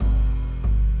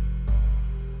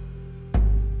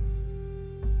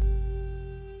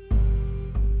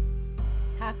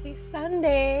Happy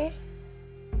Sunday.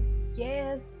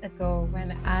 Years ago,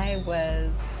 when I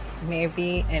was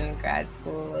maybe in grad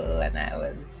school and I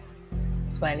was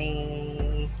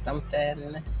 20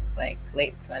 something, like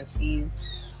late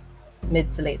 20s,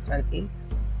 mid to late 20s,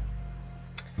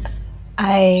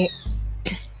 I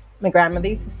my grandmother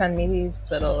used to send me these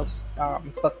little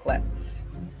booklets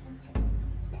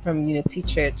from Unity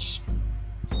Church.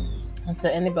 And so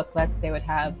in the booklets, they would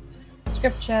have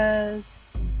scriptures,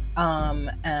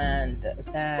 and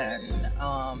then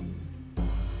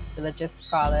religious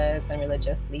scholars and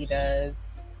religious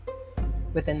leaders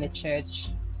within the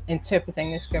church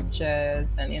interpreting the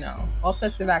scriptures, and all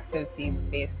sorts of activities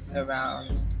based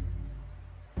around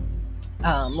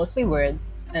mostly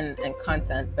words and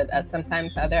content, but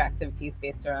sometimes other activities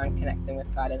based around connecting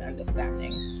with God and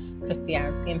understanding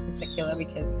Christianity in particular,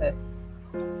 because this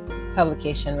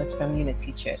publication was from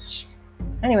Unity Church.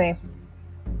 Anyway,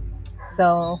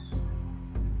 so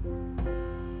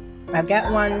I've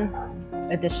got one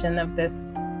edition of this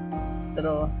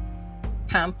little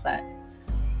pamphlet,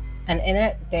 and in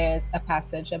it there's a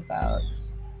passage about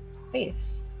faith.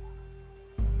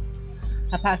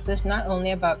 A passage not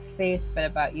only about faith, but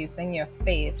about using your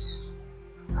faith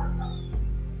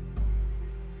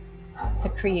to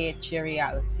create your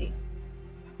reality.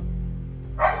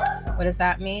 What does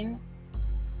that mean?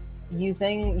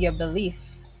 Using your belief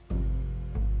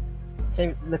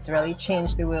to literally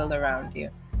change the world around you.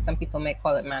 Some people may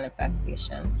call it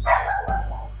manifestation.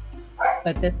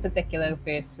 But this particular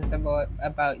verse was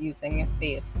about using your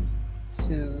faith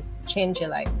to change your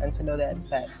life and to know that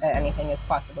anything is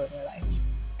possible in your life.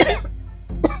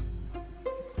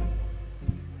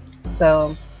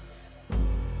 So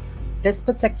this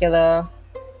particular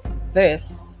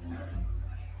verse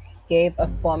gave a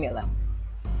formula.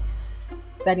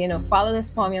 Said, follow this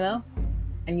formula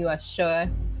and you are sure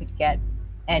to get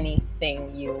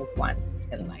anything you want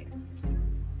in life.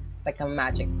 It's like a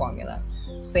magic formula.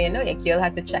 So your girl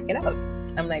had to check it out.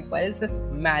 I'm like, what is this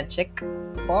magic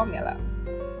formula?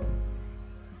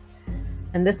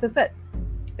 And this was it.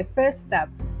 The first step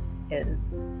is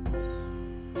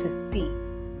to see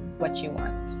what you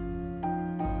want.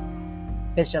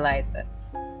 Visualize it.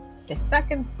 The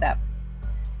second step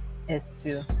is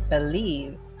to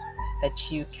believe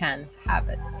that you can have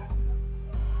it.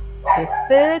 The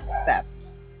third step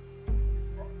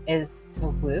is to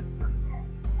work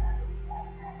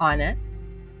on it.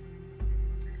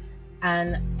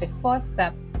 And the fourth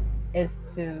step is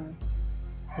to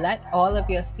let all of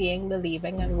your seeing,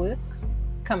 believing, and work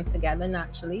come together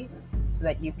naturally so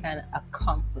that you can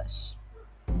accomplish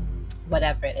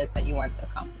whatever it is that you want to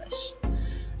accomplish.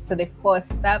 So the fourth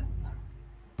step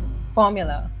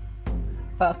formula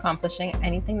for accomplishing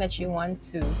anything that you want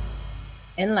to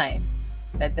in life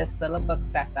that this little book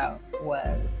set out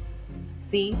was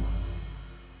see,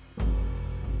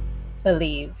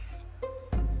 believe,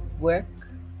 work,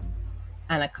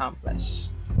 and accomplish.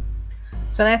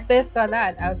 So when I first saw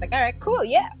that, I was like, all right, cool,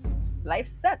 yeah,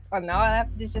 life's set. Or now all I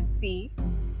have to do is just see,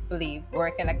 believe,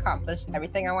 work, and accomplish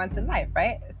everything I want in life,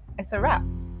 right? It's a wrap.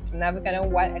 I'm never going to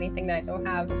want anything that I don't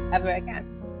have ever again.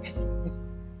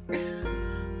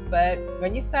 But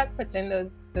when you start putting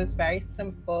those very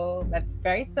simple, that's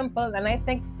very simple, and I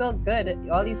think still good,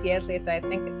 all these years later, I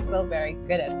think it's still very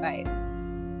good advice.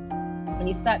 When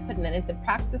you start putting it into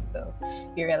practice, though,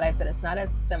 you realize that it's not as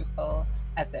simple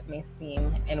as it may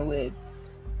seem in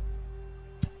words.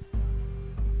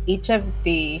 Each of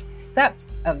the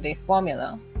steps of the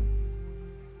formula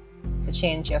to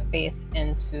change your faith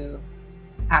into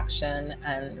action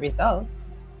and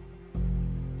results,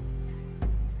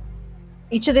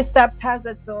 each of the steps has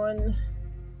its own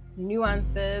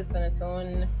nuances and its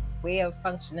own way of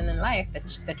functioning in life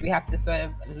that we have to sort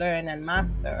of learn and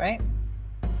master, right?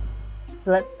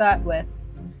 So let's start with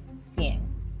seeing.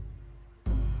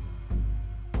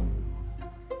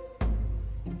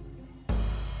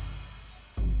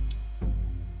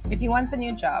 If you want a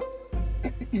new job,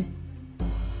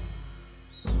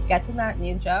 getting that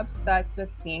new job starts with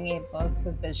being able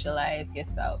to visualize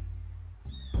yourself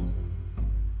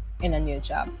in a new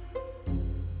job.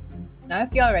 Now,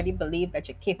 if you already believe that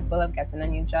you're capable of getting a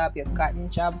new job, you've gotten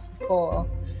jobs before,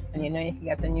 and you know you can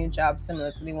get a new job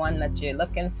similar to the one that you're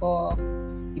looking for,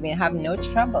 you may have no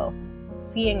trouble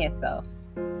seeing yourself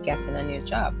getting a new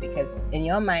job, because in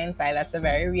your mind's eye, that's a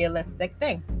very realistic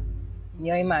thing. In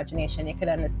your imagination, you could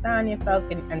understand yourself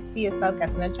and see yourself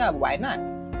getting a job. Why not?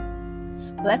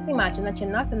 But let's imagine that you're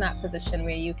not in that position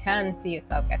where you can see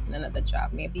yourself getting another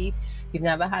job. Maybe you've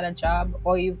never had a job,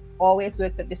 or you've always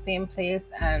worked at the same place,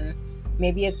 and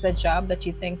maybe it's a job that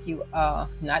you think you are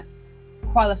not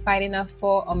qualified enough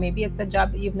for, or maybe it's a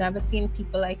job that you've never seen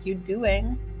people like you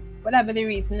doing. Whatever the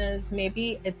reason is,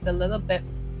 maybe it's a little bit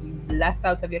less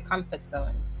out of your comfort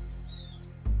zone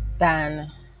than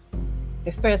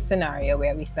the first scenario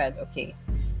where we said, okay,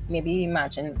 maybe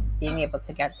imagine being able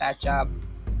to get that job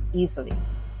easily.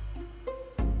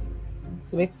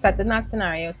 So we set in that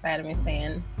scenario aside and we're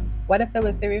saying, what if it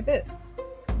was the reverse?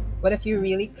 What if you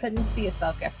really couldn't see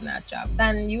yourself getting that job?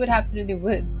 Then you would have to do the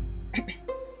work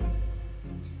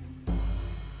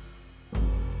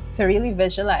to really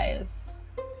visualize,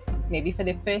 maybe for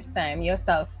the first time,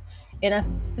 yourself in a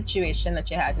situation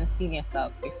that you hadn't seen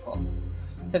yourself before.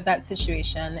 So if that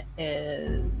situation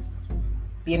is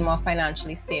being more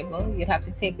financially stable, you'd have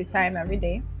to take the time every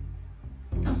day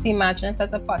to imagine it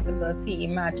as a possibility.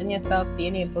 Imagine yourself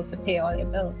being able to pay all your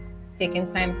bills, taking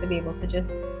time to be able to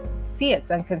just see it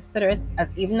and consider it as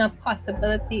even a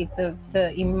possibility, to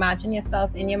imagine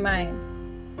yourself in your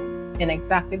mind in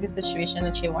exactly the situation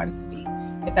that you want to be.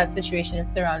 If that situation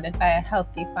is surrounded by a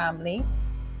healthy family,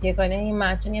 you're going to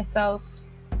imagine yourself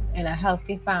in a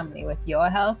healthy family with your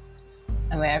health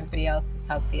and where everybody else is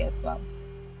healthy as well.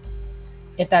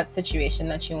 If that situation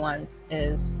that you want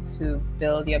is to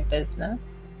build your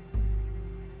business,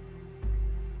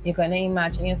 you're going to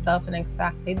imagine yourself in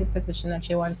exactly the position that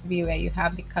you want to be, where you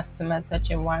have the customers that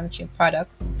you want, your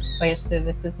product or your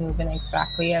service is moving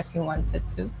exactly as you want it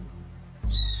to.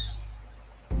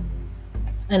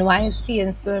 And why is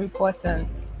seeing so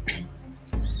important?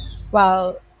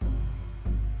 Well,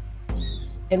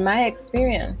 in my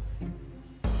experience,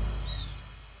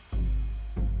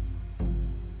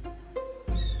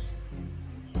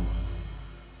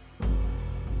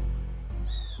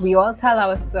 we all tell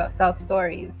ourselves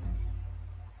stories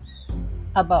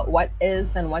about what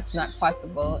is and what's not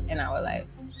possible in our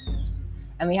lives.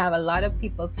 And we have a lot of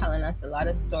people telling us a lot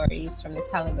of stories from the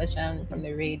television, from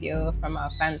the radio, from our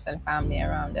friends and family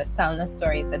around us, telling us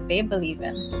stories that they believe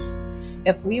in.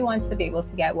 If we want to be able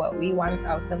to get what we want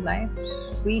out of life,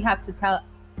 we have to tell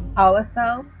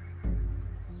ourselves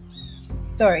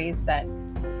stories that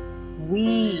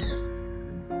we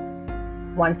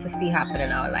want to see happen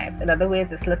in our lives. In other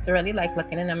words, it's literally like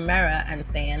looking in a mirror and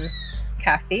saying,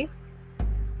 Kathy,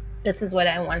 this is what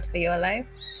I want for your life,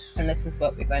 and this is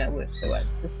what we're going to work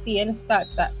towards. So seeing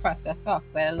starts that process off,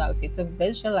 where it allows you to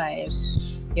visualize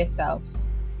yourself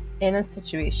in a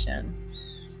situation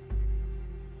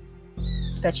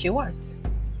that you want,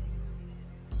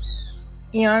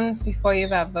 eons before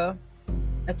you've ever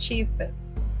achieved it,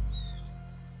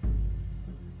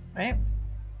 right?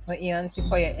 Or eons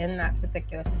before you're in that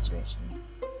particular situation.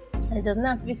 And it doesn't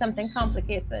have to be something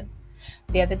complicated.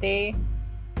 The other day,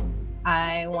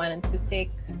 I wanted to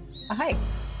take a hike.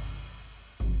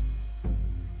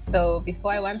 So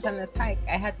before I went on this hike,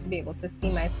 I had to be able to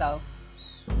see myself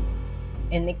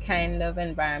in the kind of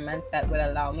environment that would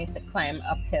allow me to climb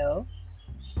uphill.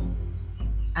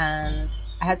 And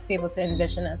I had to be able to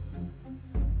envision it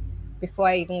before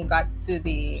I even got to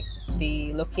the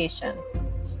location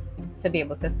to be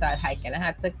able to start hiking. I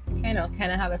had to kind of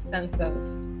have a sense of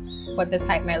what this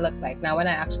hike might look like. Now, when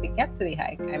I actually get to the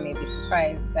hike, I may be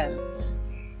surprised and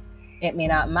it may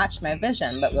not match my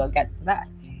vision, but we'll get to that.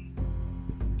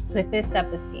 So the first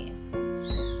step is seeing.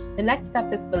 The next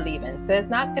step is believing. So it's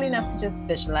not good enough to just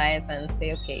visualize and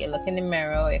say, okay, you look in the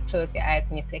mirror, or you close your eyes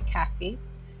and you say, Kathy,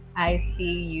 I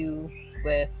see you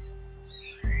with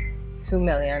 $2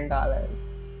 million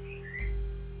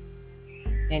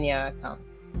in your account.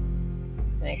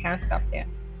 And you can't stop there.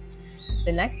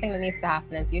 The next thing that needs to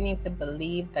happen is you need to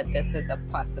believe that this is a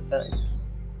possibility.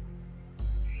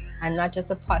 And not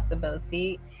just a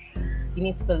possibility, you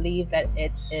need to believe that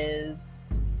it is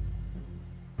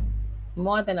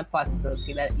more than a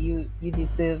possibility, that you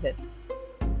deserve it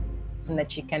and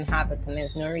that you can have it, and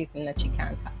there's no reason that you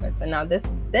can't have it. And now this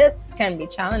can be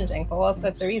challenging for all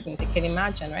sorts of reasons. You can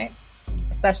imagine, right?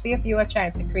 Especially if you are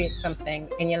trying to create something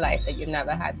in your life that you've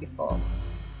never had before,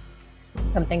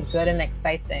 something good and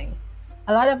exciting.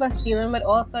 A lot of us dealing with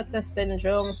all sorts of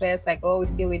syndromes where it's like, oh, we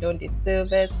feel we don't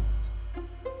deserve it.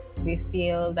 We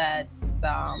feel that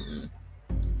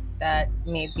that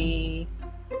maybe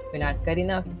we're not good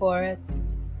enough for it.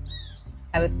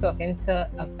 I was talking to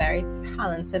a very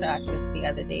talented artist the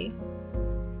other day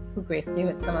who graced me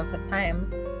with some of her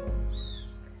time.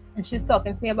 And she was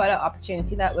talking to me about an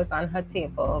opportunity that was on her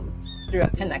table through a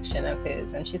connection of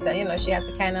hers. And she said, she had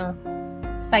to kind of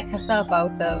psych herself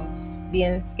out of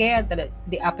being scared that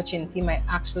the opportunity might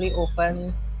actually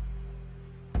open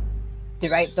the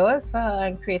right doors for her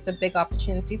and create a big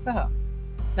opportunity for her.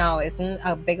 Now, isn't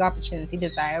a big opportunity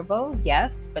desirable?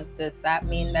 Yes, but does that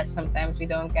mean that sometimes we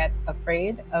don't get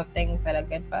afraid of things that are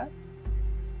good for us?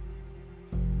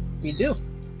 We do.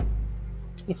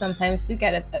 We sometimes do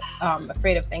get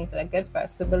afraid of things that are good for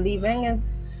us. So believing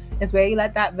is where you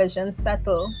let that vision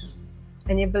settle,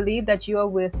 and you believe that you are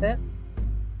worth it.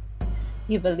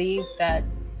 You believe that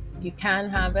you can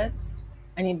have it,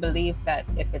 and you believe that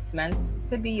if it's meant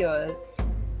to be yours,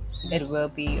 it will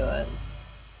be yours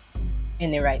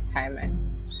in the right timing.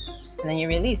 And then you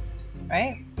release,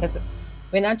 right? Because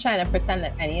we're not trying to pretend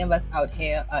that any of us out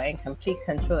here are in complete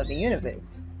control of the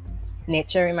universe.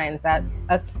 Nature reminds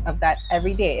us of that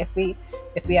every day. If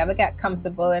we ever get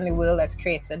comfortable in the world that's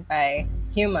created by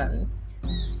humans,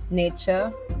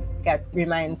 nature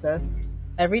reminds us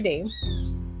every day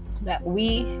that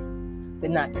we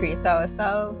did not create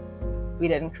ourselves. We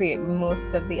didn't create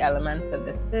most of the elements of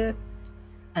this earth,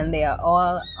 and they are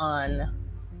all on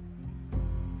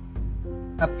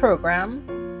a program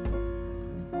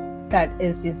that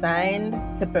is designed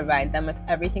to provide them with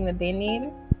everything that they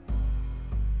need,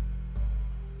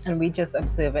 and we just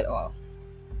observe it all,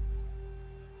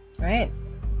 right?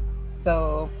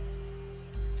 So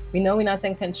we know we're not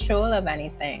in control of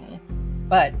anything,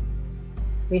 but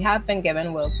we have been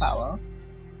given willpower.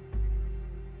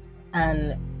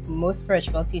 And most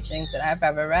spiritual teachings that I've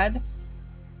ever read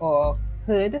or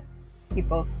heard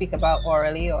people speak about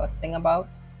orally or sing about,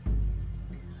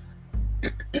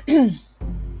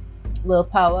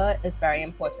 willpower is very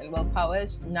important. Willpower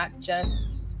is not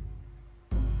just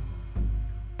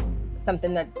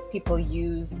something that people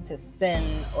use to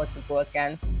sin or to go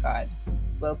against God.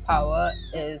 Willpower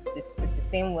is the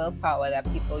same willpower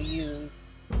that people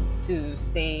use to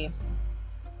stay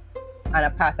on a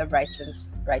path of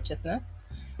righteousness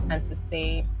and to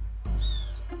stay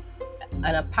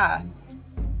on a path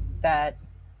that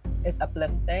is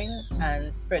uplifting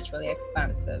and spiritually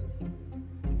expansive.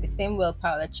 The same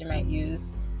willpower that you might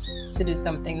use to do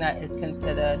something that is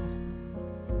considered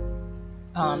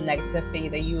negative for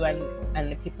either you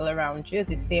and the people around you is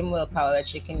the same willpower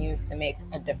that you can use to make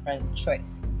a different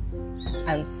choice.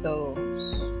 And so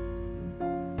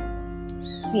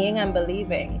seeing and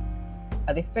believing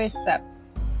are the first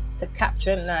steps to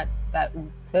capturing that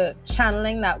to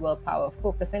channeling that willpower,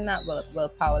 focusing that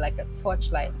willpower like a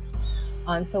torchlight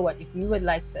onto what you would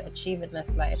like to achieve in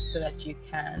this life, so that you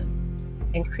can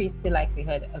increase the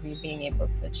likelihood of you being able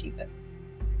to achieve it.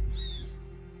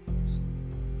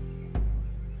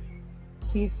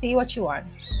 So you see what you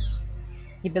want,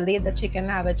 you believe that you can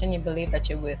have it, and you believe that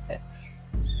you're worth it.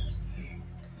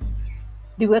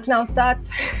 The work now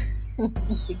starts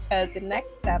because the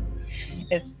next step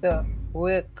is to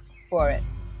work for it.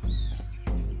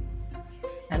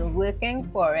 And working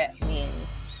for it means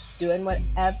doing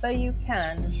whatever you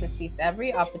can to seize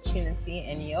every opportunity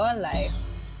in your life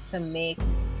to make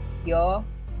your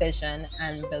vision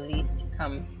and belief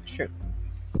come true.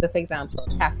 So for example,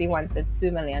 Kathy wanted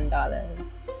 $2 million.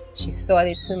 She saw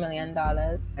the $2 million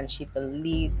and she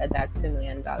believed that $2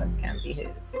 million can be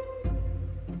hers.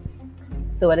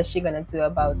 So what is she going to do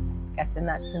about getting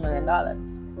that $2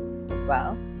 million?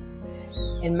 Well,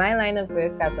 in my line of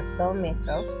work as a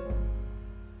filmmaker,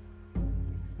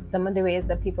 some of the ways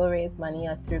that people raise money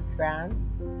are through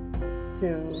grants,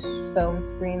 through film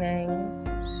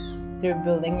screenings, through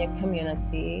building your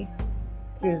community,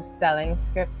 through selling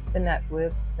scripts to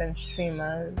networks and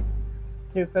streamers,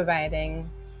 through providing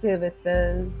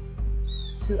services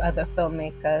to other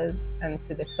filmmakers and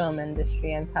to the film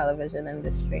industry and television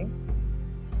industry.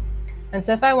 And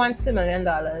so if I want $2 million,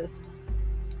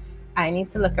 I need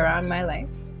to look around my life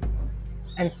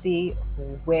and see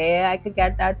where I could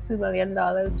get that $2 million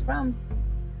from,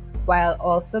 while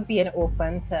also being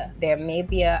open to there may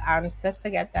be an answer to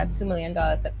get that $2 million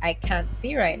that I can't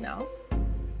see right now.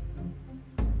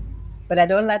 But I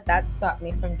don't let that stop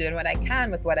me from doing what I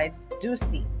can with what I do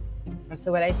see. And so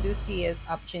what I do see is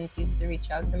opportunities to reach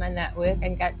out to my network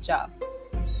and get jobs.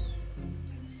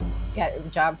 Get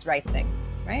jobs writing,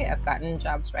 right? I've gotten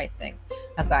jobs writing.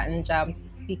 I've gotten jobs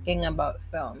speaking about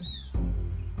film.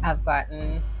 I've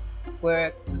gotten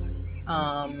work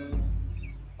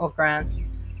or grants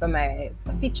for my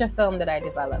feature film that I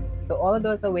developed. So all of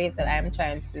those are ways that I'm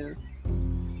trying to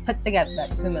put together that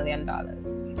 $2 million.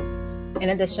 In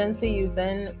addition to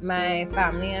using my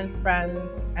family and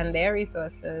friends and their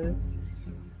resources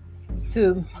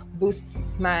to boost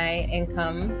my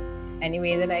income any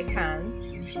way that I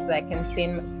can, so that I can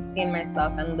sustain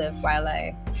myself and live while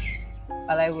I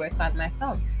work on my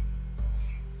films.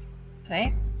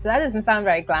 Right? So that doesn't sound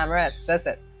very glamorous, does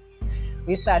it?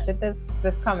 We started this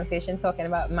conversation talking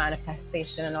about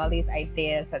manifestation and all these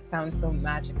ideas that sound so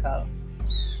magical.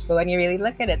 But when you really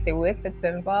look at it, the work that's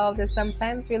involved is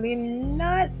sometimes really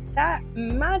not that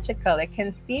magical. It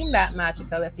can seem that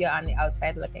magical if you're on the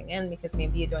outside looking in, because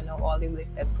maybe you don't know all the work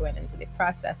that's going into the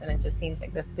process, and it just seems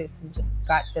like this person just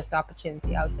got this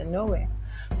opportunity out of nowhere.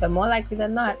 But more likely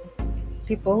than not,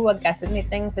 people who are getting the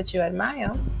things that you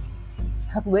admire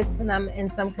have worked for them in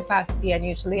some capacity, and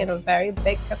usually in a very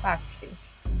big capacity.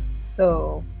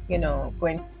 So,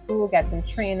 going to school, getting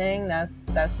training,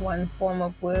 that's one form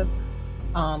of work.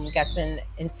 Getting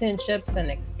internships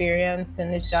and experience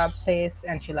in the job place,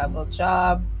 entry-level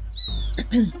jobs,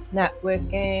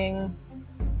 networking,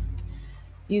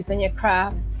 using your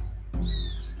craft.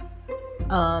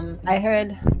 I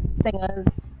heard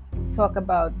singers talk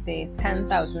about the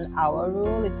 10,000 hour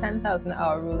rule. The 10,000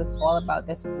 hour rule is all about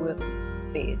this work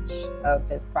stage of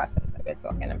this process that we're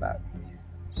talking about.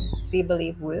 See,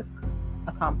 believe, work,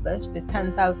 accomplish. The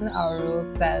 10,000 hour rule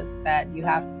says that you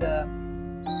have to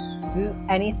do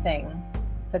anything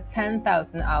for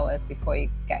 10,000 hours before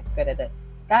you get good at it.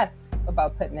 That's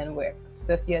about putting in work.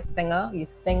 So if you're a singer, you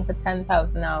sing for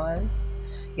 10,000 hours,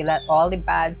 you let all the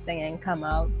bad singing come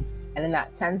out, and in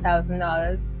that 10,000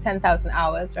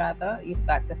 hours rather, you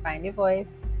start to find your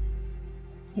voice,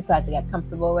 you start to get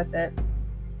comfortable with it,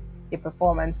 your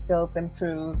performance skills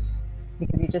improve,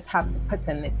 because you just have to put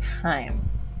in the time,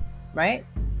 right?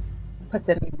 Put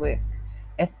in the work.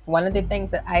 If one of the things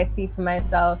that I see for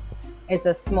myself is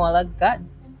a smaller gut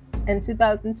in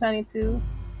 2022,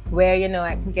 where,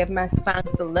 I can give my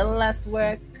Spanx a little less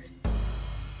work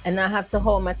and not have to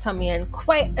hold my tummy in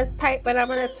quite as tight when I'm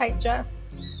in a tight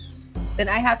dress, then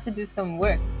I have to do some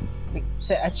work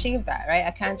to achieve that, right?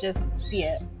 I can't just see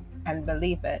it and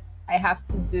believe it. I have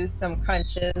to do some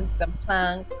crunches, some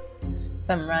planks,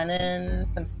 some running,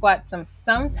 some squats,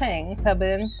 something to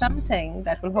burn something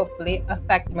that will hopefully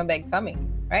affect my big tummy,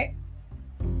 right?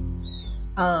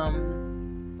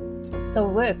 So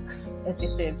work is the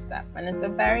third step, and it's a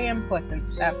very important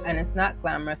step, and it's not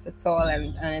glamorous at all,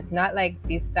 and it's not like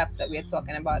these steps that we're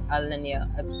talking about are linear,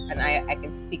 and I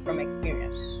can speak from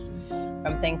experience,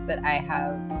 from things that I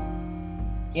have,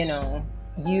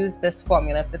 used this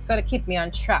formula to sort of keep me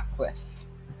on track with,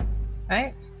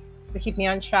 right? To keep me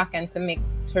on track and to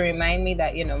remind me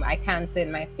that, I can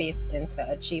turn my faith into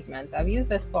achievement. I've used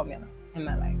this formula in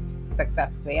my life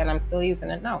successfully, and I'm still using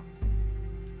it now.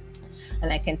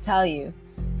 And I can tell you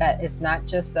that it's not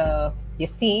just you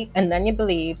see, and then you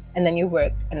believe, and then you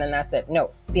work, and then that's it. No,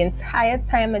 the entire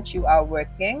time that you are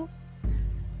working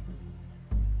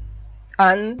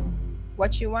on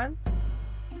what you want,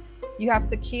 you have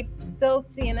to keep still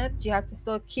seeing it, you have to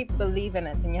still keep believing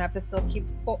it, and you have to still keep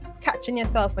catching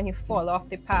yourself when you fall off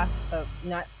the path of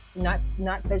not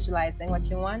visualizing what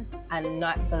you want and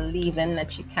not believing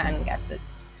that you can get it.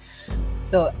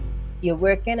 So you're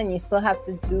working and you still have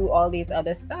to do all these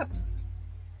other steps.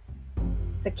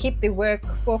 To keep the work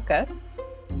focused,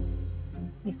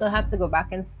 you still have to go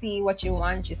back and see what you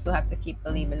want. You still have to keep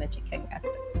believing that you can get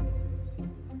it.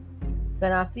 So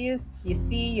after you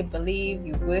see, you believe,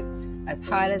 you worked as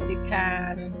hard as you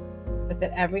can, looked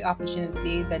at every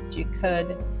opportunity that you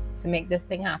could to make this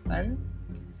thing happen.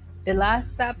 The last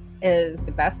step is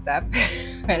the best step,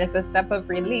 and it's a step of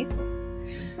release,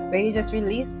 where you just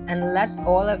release and let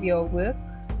all of your work,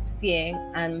 seeing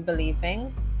and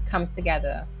believing come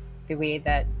together the way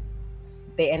that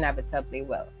they inevitably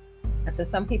will. And so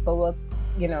some people will,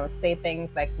 say things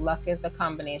like luck is a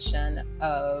combination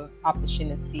of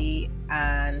opportunity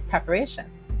and preparation.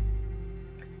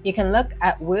 You can look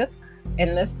at work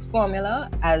in this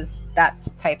formula as that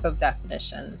type of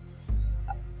definition.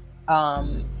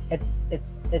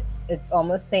 It's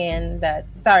almost saying that,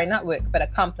 sorry, not work, but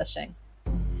accomplishing.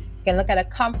 You can look at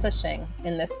accomplishing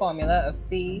in this formula of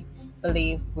see,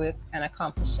 believe, work, and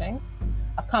accomplishing.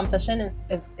 Accomplishing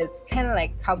is kind of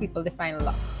like how people define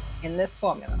luck in this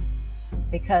formula,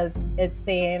 because it's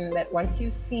saying that once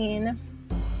you've seen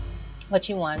what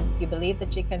you want, you believe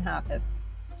that you can have it,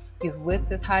 you've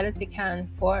worked as hard as you can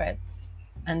for it,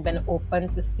 and been open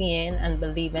to seeing and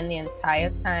believing the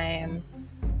entire time,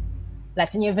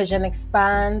 letting your vision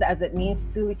expand as it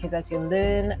needs to, because as you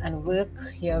learn and work,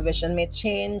 your vision may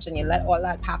change, and you let all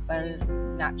that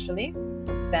happen naturally.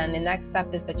 Then the next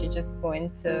step is that you're just going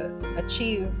to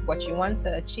achieve what you want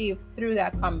to achieve through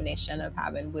that combination of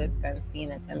having worked and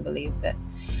seen it and believed it.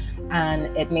 And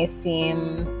it may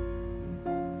seem,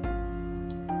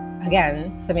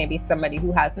 again, to maybe somebody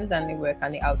who hasn't done the work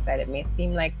on the outside, it may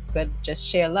seem like good, just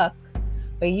sheer luck,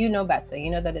 but you know better.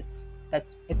 You know that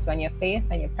it's when your faith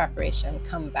and your preparation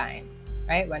combine,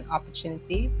 right? When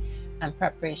opportunity and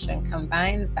preparation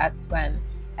combine, that's when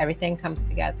everything comes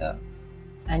together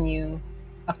and you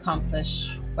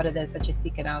accomplish what it is that you're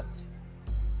seeking out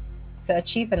to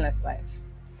achieve in this life.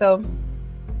 So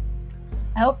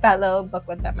I hope that little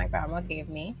booklet that my grandma gave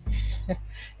me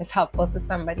is helpful to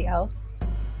somebody else.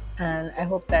 And I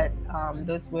hope that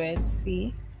those words,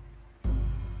 see,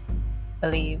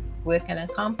 believe, work, and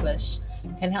accomplish,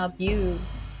 can help you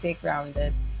stay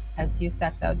grounded as you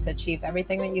set out to achieve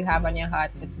everything that you have on your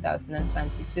heart for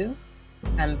 2022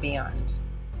 and beyond.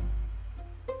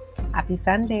 Happy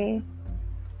Sunday.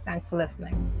 Thanks for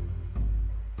listening.